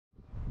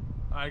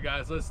Alright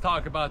guys, let's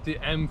talk about the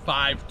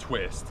M5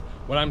 twist.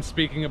 What I'm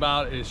speaking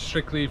about is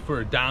strictly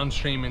for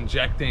downstream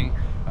injecting.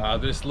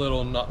 This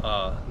little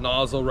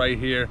nozzle right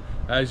here,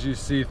 as you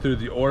see through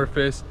the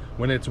orifice,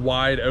 when it's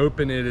wide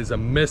open it is a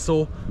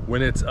missile.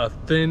 When it's a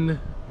thin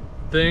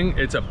thing,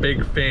 it's a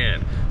big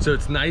fan. So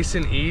it's nice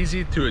and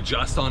easy to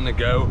adjust on the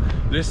go.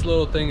 This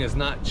little thing is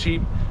not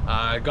cheap.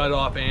 I got it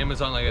off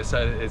Amazon. Like I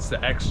said, it's the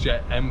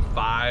X-Jet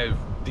M5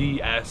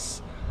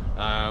 DS.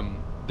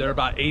 They're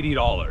about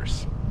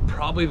 $80.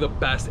 Probably the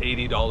best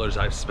 $80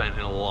 I've spent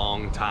in a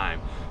long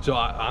time. So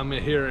I'm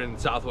here in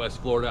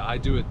Southwest Florida. I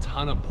do a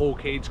ton of pull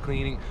cage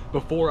cleaning.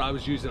 Before I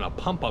was using a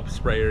pump-up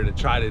sprayer to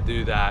try to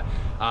do that.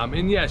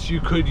 And yes, you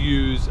could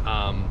use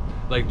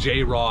like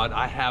J-rod.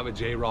 I have a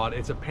J-rod.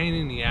 It's a pain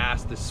in the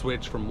ass to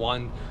switch from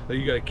one that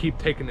you got to keep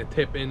taking the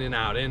tip in and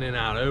out,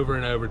 over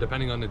and over,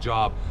 depending on the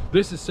job.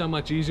 This is so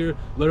much easier.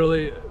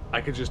 Literally, I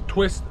could just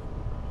twist,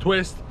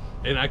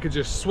 and I could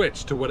just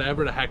switch to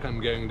whatever the heck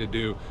I'm going to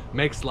do.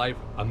 Makes life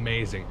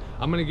amazing.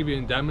 I'm gonna give you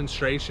a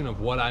demonstration of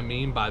what I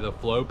mean by the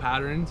flow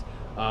patterns.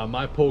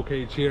 My pull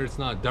cage here, it's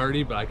not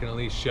dirty, but I can at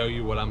least show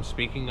you what I'm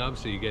speaking of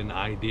so you get an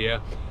idea.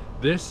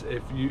 This,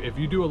 if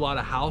you do a lot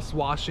of house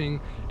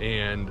washing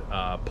and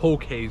pull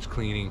cage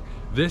cleaning,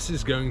 this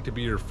is going to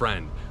be your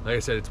friend. Like I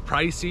said, it's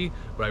pricey,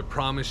 but I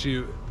promise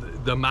you,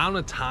 the amount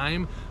of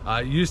time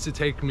it used to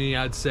take me,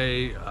 I'd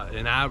say,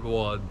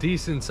 a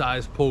decent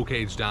sized pull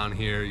cage down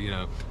here, you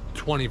know,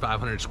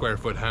 2,500 square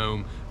foot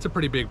home. It's a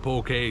pretty big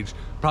pull cage.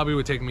 Probably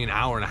would take me an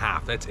hour and a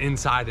half. That's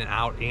inside and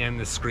out and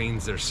the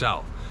screens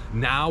themselves.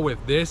 Now with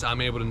this,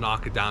 I'm able to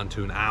knock it down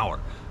to an hour.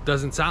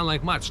 Doesn't sound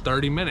like much,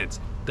 30 minutes.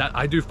 That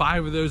I do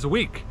 5 of those a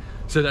week.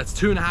 So that's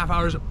 2.5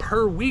 hours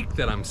per week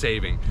that I'm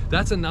saving.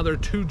 That's another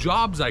 2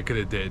 jobs I could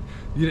have did.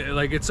 You know,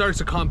 like, it starts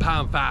to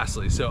compound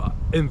fastly. So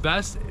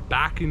invest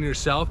back in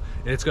yourself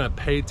and it's gonna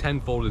pay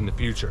tenfold in the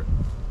future.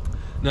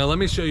 Now let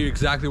me show you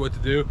exactly what to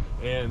do.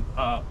 And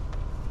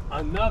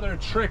another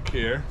trick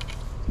here.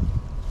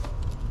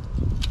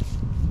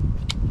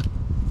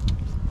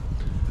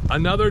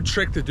 Another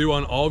trick to do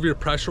on all of your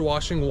pressure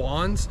washing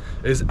wands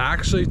is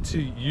actually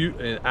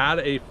to add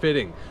a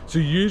fitting. So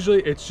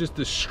usually it's just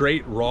a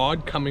straight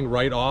rod coming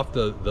right off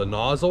the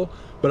nozzle,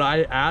 but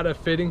I add a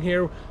fitting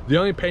here. The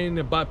only pain in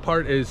the butt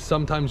part is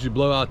sometimes you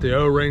blow out the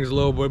O-rings a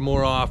little bit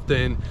more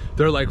often.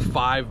 They're like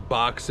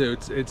 $5,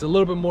 so it's a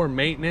little bit more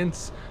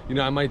maintenance. You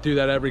know, I might do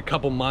that every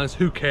couple months,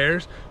 who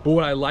cares? But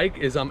what I like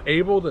is I'm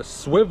able to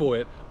swivel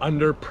it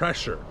under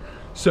pressure.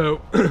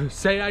 So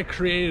say I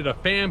created a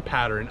fan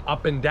pattern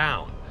up and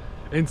down.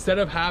 Instead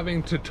of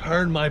having to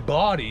turn my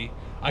body,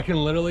 I can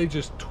literally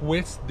just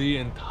twist the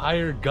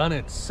entire gun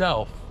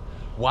itself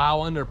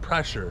while under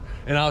pressure.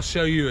 And I'll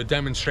show you a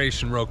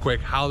demonstration real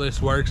quick how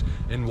this works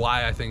and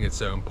why I think it's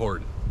so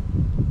important.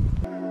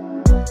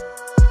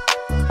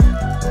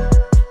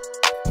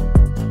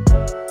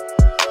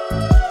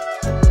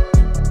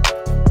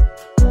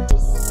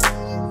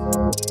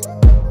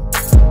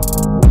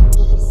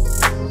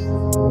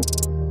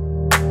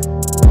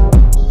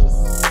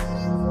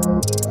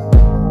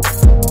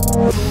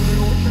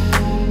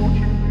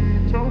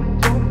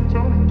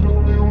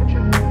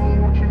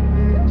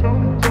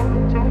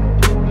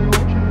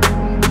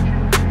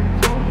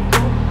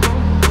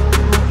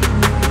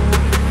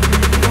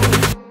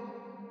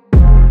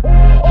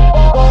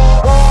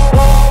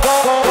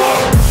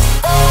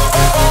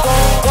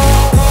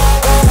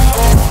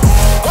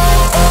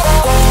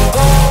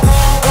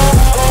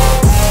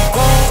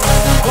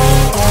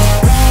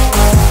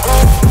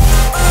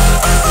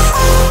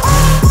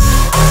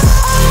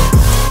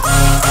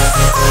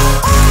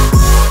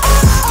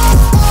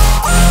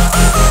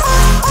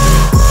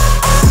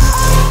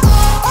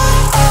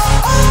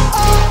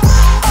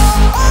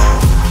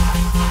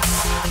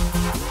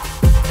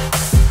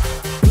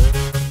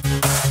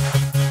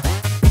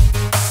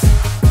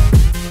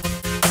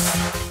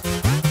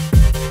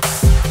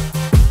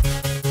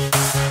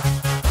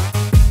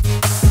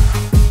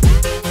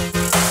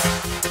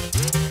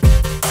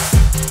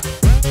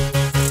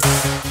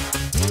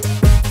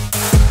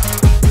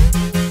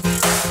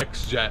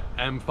 X-Jet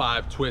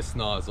M5 twist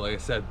nozzle. Like I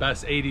said,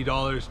 best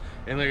 $80.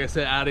 And like I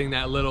said, adding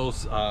that little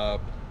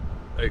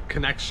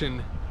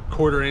connection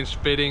 1/4 inch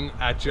fitting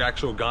at your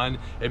actual gun,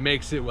 it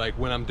makes it like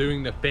when I'm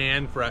doing the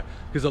fan for,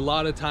 because a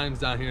lot of times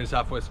down here in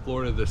Southwest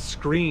Florida, the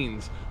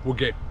screens will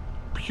get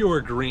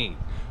pure green.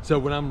 So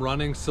when I'm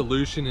running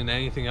solution and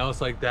anything else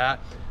like that,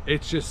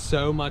 it's just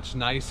so much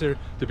nicer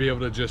to be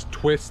able to just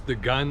twist the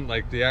gun,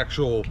 like the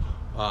actual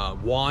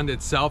wand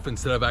itself,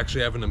 instead of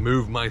actually having to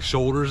move my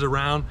shoulders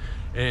around.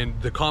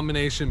 And the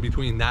combination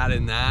between that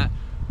and that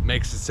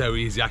makes it so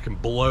easy. I can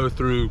blow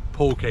through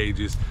pull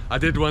cages. I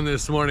did one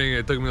this morning.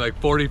 It took me like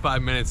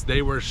 45 minutes.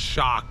 They were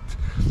shocked,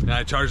 and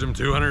I charged them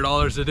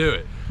 $200 to do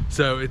it.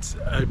 So it's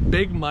a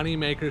big money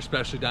maker,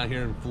 especially down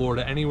here in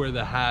Florida, anywhere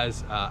that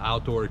has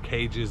outdoor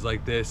cages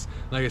like this.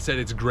 Like I said,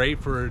 it's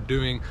great for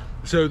doing,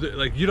 so that,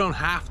 like, you don't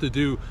have to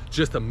do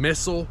just a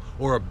missile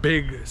or a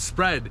big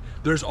spread.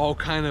 There's all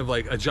kind of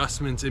like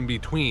adjustments in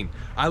between.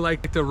 I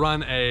like to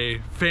run a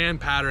fan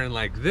pattern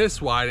like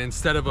this wide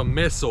instead of a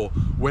missile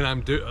when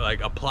I'm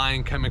like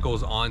applying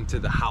chemicals onto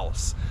the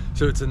house.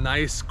 So it's a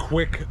nice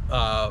quick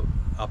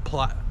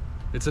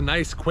it's a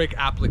nice quick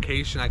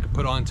application I could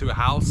put onto a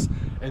house,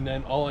 and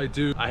then all I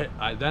do,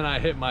 I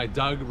hit my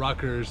Doug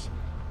Rucker's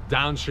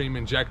downstream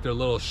injector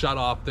little shut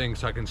off thing,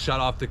 so I can shut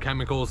off the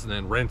chemicals and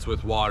then rinse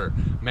with water.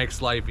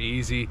 Makes life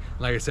easy.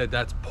 Like I said,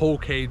 that's pull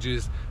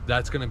cages.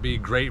 That's gonna be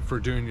great for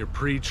doing your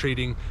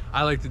pre-treating.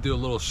 I like to do a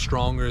little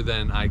stronger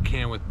than I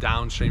can with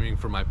downstreaming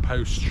for my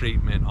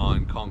post-treatment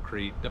on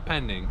concrete,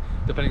 depending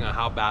on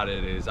how bad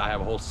it is. I have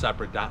a whole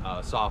separate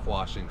soft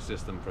washing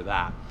system for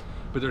that.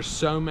 But there's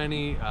so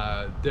many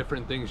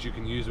different things you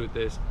can use with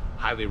this.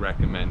 Highly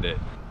recommend it.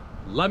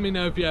 Let me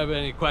know if you have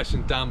any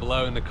questions down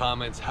below in the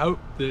comments. Hope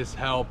this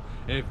helped.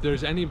 And if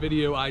there's any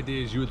video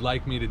ideas you would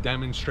like me to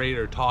demonstrate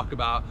or talk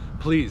about,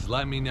 please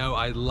let me know.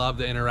 I love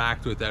to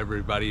interact with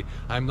everybody.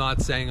 I'm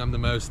not saying I'm the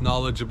most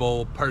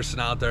knowledgeable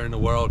person out there in the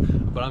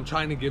world, but I'm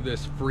trying to give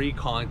this free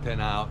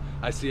content out.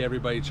 I see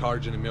everybody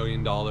charging $1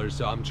 million,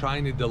 so I'm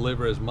trying to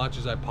deliver as much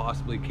as I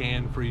possibly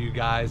can for you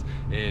guys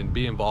and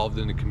be involved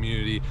in the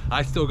community.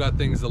 I still got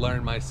things to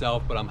learn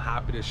myself, but I'm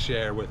happy to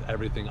share with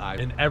everything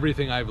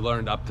I've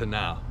learned up to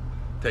now.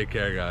 Take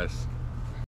care, guys.